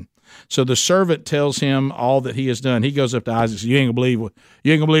husband. So the servant tells him all that he has done. He goes up to Isaac and says, you ain't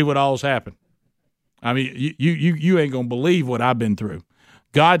gonna believe what all's happened. I mean, you ain't gonna believe what I've been through.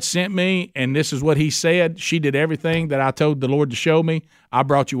 God sent me, and this is what He said. She did everything that I told the Lord to show me. I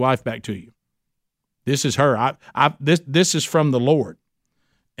brought your wife back to you. This is her. This is from the Lord.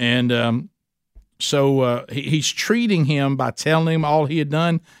 And so he's treating him by telling him all he had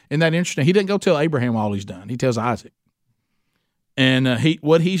done. Isn't that interesting? He didn't go tell Abraham all he's done. He tells Isaac. And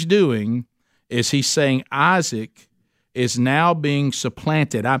what he's doing is he's saying Isaac is now being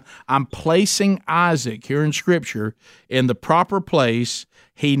supplanted. I'm placing Isaac here in Scripture in the proper place.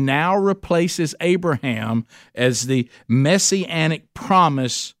 He now replaces Abraham as the messianic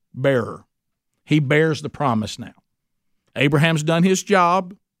promise bearer. He bears the promise now. Abraham's done his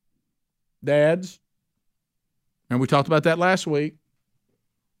job, dads. And we talked about that last week.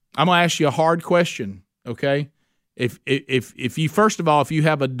 I'm going to ask you a hard question, okay? if you, first of all, if you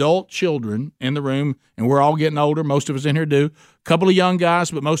have adult children in the room, and we're all getting older, most of us in here do, a couple of young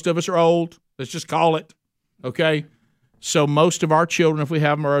guys, but most of us are old. Let's just call it, okay? So most of our children, if we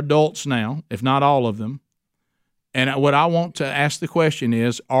have them, are adults now, if not all of them. And what I want to ask the question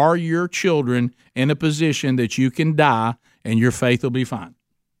is, are your children in a position that you can die and your faith will be fine?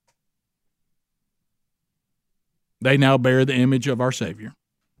 They now bear the image of our Savior.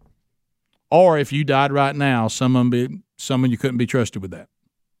 Or if you died right now, someone you couldn't be trusted with that.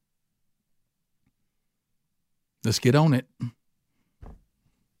 Let's get on it.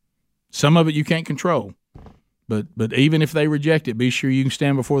 Some of it you can't control. But even if they reject it, be sure you can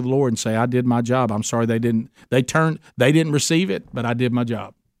stand before the Lord and say, I did my job. I'm sorry they didn't receive it, but I did my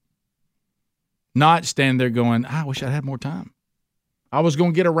job. Not stand there going, I wish I had more time. I was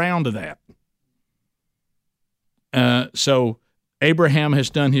going to get around to that. So Abraham has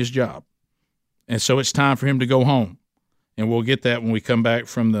done his job. And so it's time for him to go home. And we'll get that when we come back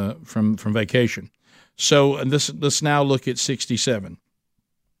from vacation. So let's now look at 67.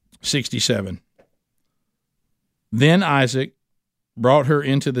 67. Then Isaac brought her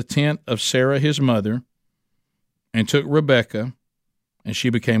into the tent of Sarah his mother and took Rebekah, and she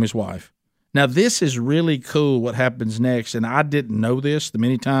became his wife. Now this is really cool what happens next, and I didn't know this the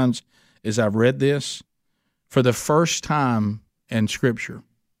many times as I've read this. For the first time in Scripture,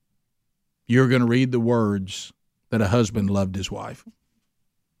 you're going to read the words that a husband loved his wife.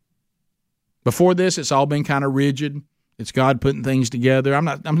 Before this, it's all been kind of rigid. It's God putting things together. I'm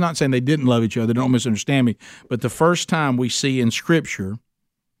not saying they didn't love each other. Don't misunderstand me. But the first time we see in Scripture,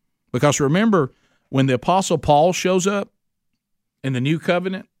 because remember when the Apostle Paul shows up in the New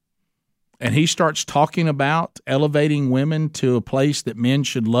Covenant and he starts talking about elevating women to a place that men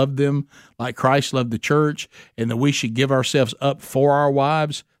should love them like Christ loved the church and that we should give ourselves up for our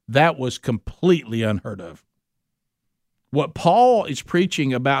wives, that was completely unheard of. What Paul is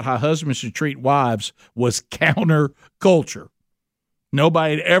preaching about how husbands should treat wives was counterculture.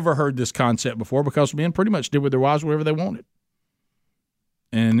 Nobody had ever heard this concept before because men pretty much did with their wives whatever they wanted.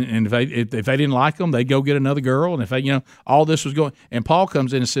 And if they didn't like them, they'd go get another girl. And if all this was going, and Paul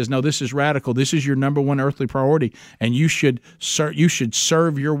comes in and says, no, this is radical. This is your number one earthly priority, and you should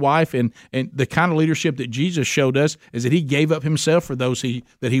serve your wife. And the kind of leadership that Jesus showed us is that he gave up himself for those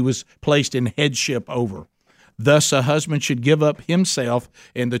that he was placed in headship over. Thus, a husband should give up himself,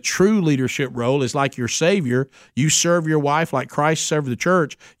 and the true leadership role is like your Savior. You serve your wife like Christ served the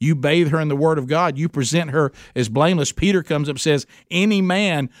church. You bathe her in the Word of God. You present her as blameless. Peter comes up and says, any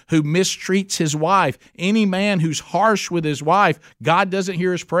man who mistreats his wife, any man who's harsh with his wife, God doesn't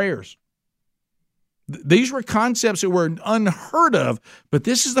hear his prayers. These were concepts that were unheard of, but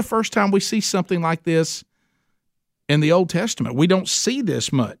this is the first time we see something like this in the Old Testament. We don't see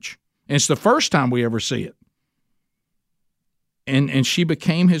this much, and it's the first time we ever see it. And she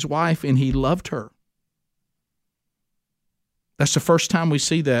became his wife, and he loved her. That's the first time we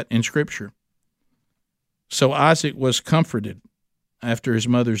see that in Scripture. So Isaac was comforted after his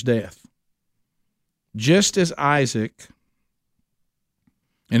mother's death. Just as Isaac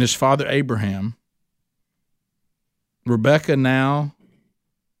and his father Abraham, Rebekah now,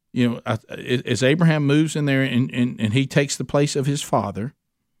 as Abraham moves in there and he takes the place of his father,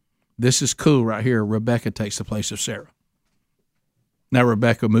 this is cool right here. Rebekah takes the place of Sarah. Now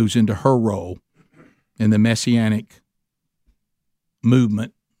Rebekah moves into her role in the messianic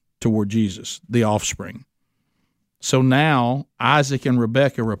movement toward Jesus, the offspring. So now Isaac and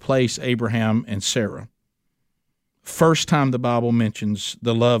Rebekah replace Abraham and Sarah. First time the Bible mentions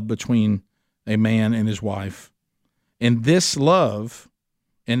the love between a man and his wife. And this love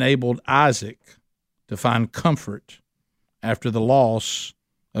enabled Isaac to find comfort after the loss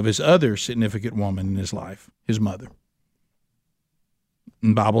of his other significant woman in his life, his mother.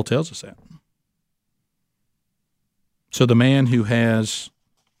 And the Bible tells us that. So the man who has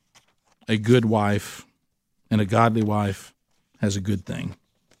a good wife and a godly wife has a good thing.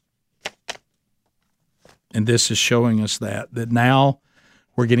 And this is showing us that now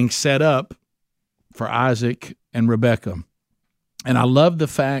we're getting set up for Isaac and Rebekah. And I love the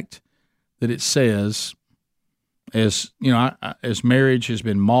fact that it says, as marriage has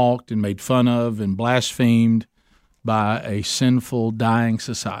been mocked and made fun of and blasphemed by a sinful, dying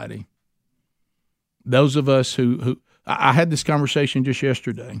society. Those of us who I had this conversation just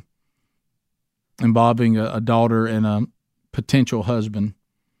yesterday involving a daughter and a potential husband.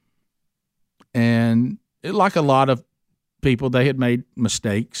 And like a lot of people, they had made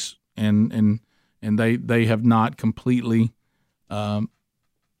mistakes and they have not completely, they're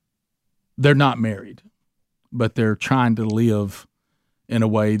not married, but they're trying to live in a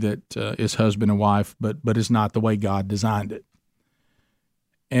way that is husband and wife, but is not the way God designed it.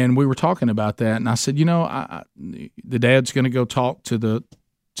 And we were talking about that, and I said, the dad's going to go talk to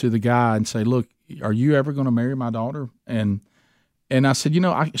the guy and say, look, are you ever going to marry my daughter? And I said,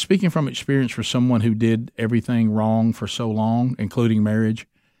 speaking from experience for someone who did everything wrong for so long, including marriage,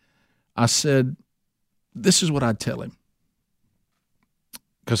 I said, this is what I'd tell him.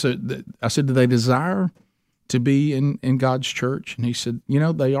 Because I said, do they desire to be in God's church? And he said,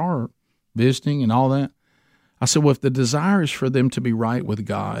 they are visiting and all that. I said, well, if the desire is for them to be right with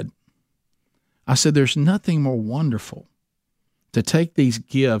God, I said, there's nothing more wonderful to take these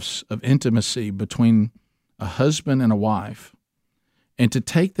gifts of intimacy between a husband and a wife and to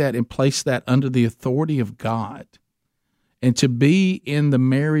take that and place that under the authority of God and to be in the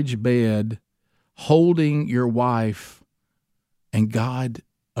marriage bed holding your wife and God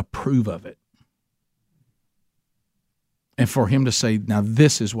approve of it. And for him to say, now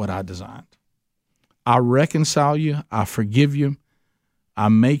this is what I designed. I reconcile you. I forgive you. I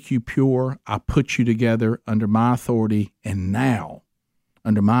make you pure. I put you together under my authority. And now,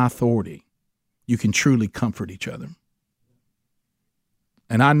 under my authority, you can truly comfort each other.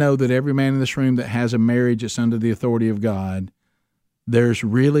 And I know that every man in this room that has a marriage that's under the authority of God, there's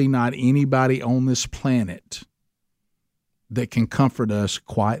really not anybody on this planet that can comfort us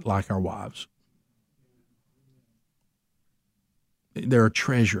quite like our wives. They're a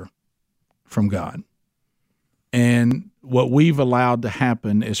treasure from God. And what we've allowed to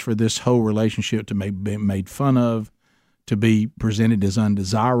happen is for this whole relationship to be made fun of, to be presented as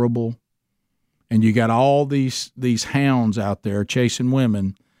undesirable. And you got all these hounds out there chasing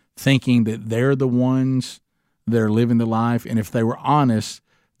women thinking that they're the ones that are living the life. And if they were honest,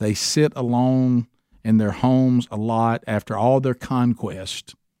 they sit alone in their homes a lot after all their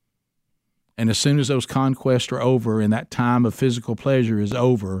conquest. And as soon as those conquests are over and that time of physical pleasure is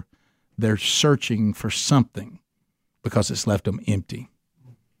over, they're searching for something because it's left them empty.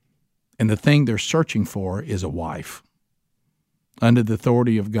 And the thing they're searching for is a wife under the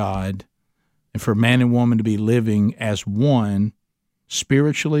authority of God, and for man and woman to be living as one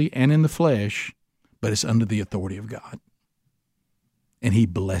spiritually and in the flesh, but it's under the authority of God. And he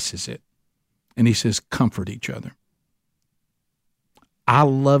blesses it. And he says, comfort each other. I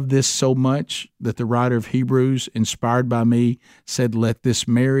love this so much that the writer of Hebrews, inspired by me, said, let this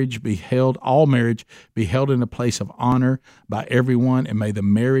marriage be held, all marriage be held in a place of honor by everyone, and may the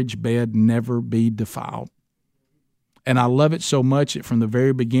marriage bed never be defiled. And I love it so much that from the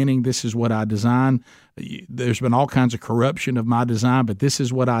very beginning, this is what I designed. There's been all kinds of corruption of my design, but this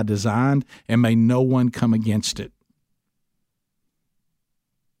is what I designed, and may no one come against it.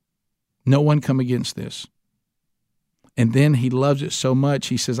 No one come against this. And then he loves it so much,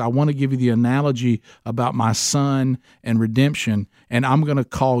 he says, I want to give you the analogy about my son and redemption, and I'm going to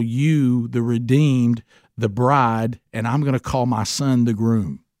call you the redeemed, the bride, and I'm going to call my son the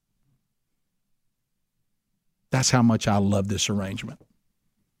groom. That's how much I love this arrangement.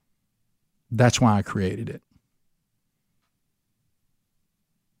 That's why I created it.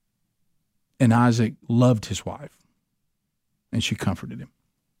 And Isaac loved his wife, and she comforted him.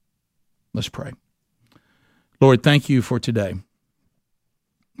 Let's pray. Lord, thank you for today.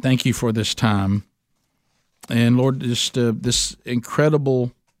 Thank you for this time. And Lord, just this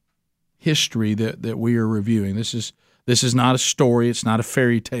incredible history that we are reviewing. This is not a story. It's not a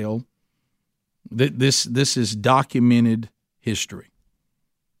fairy tale. This is documented history.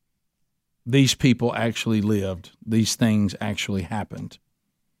 These people actually lived. These things actually happened.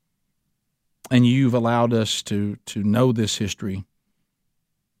 And you've allowed us to know this history,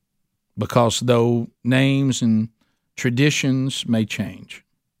 because though names and traditions may change,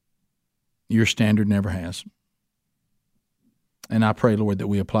 your standard never has. And I pray, Lord, that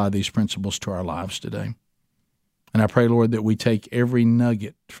we apply these principles to our lives today. And I pray, Lord, that we take every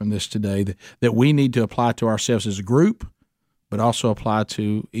nugget from this today that we need to apply to ourselves as a group, but also apply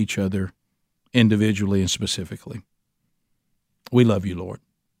to each other individually and specifically. We love you, Lord.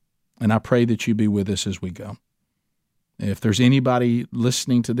 And I pray that you be with us as we go. If there's anybody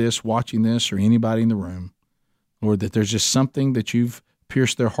listening to this, watching this, or anybody in the room, Lord, that there's just something that you've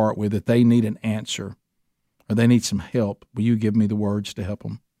pierced their heart with, that they need an answer or they need some help, will you give me the words to help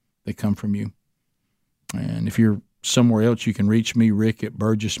them that come from you? And if you're somewhere else, you can reach me, Rick, at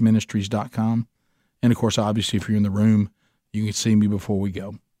burgessministries.com. And, of course, obviously, if you're in the room, you can see me before we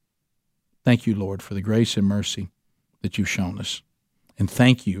go. Thank you, Lord, for the grace and mercy that you've shown us. And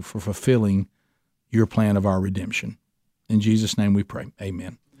thank you for fulfilling your plan of our redemption. In Jesus' name we pray.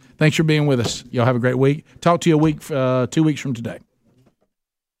 Amen. Thanks for being with us. Y'all have a great week. Talk to you 2 weeks from today.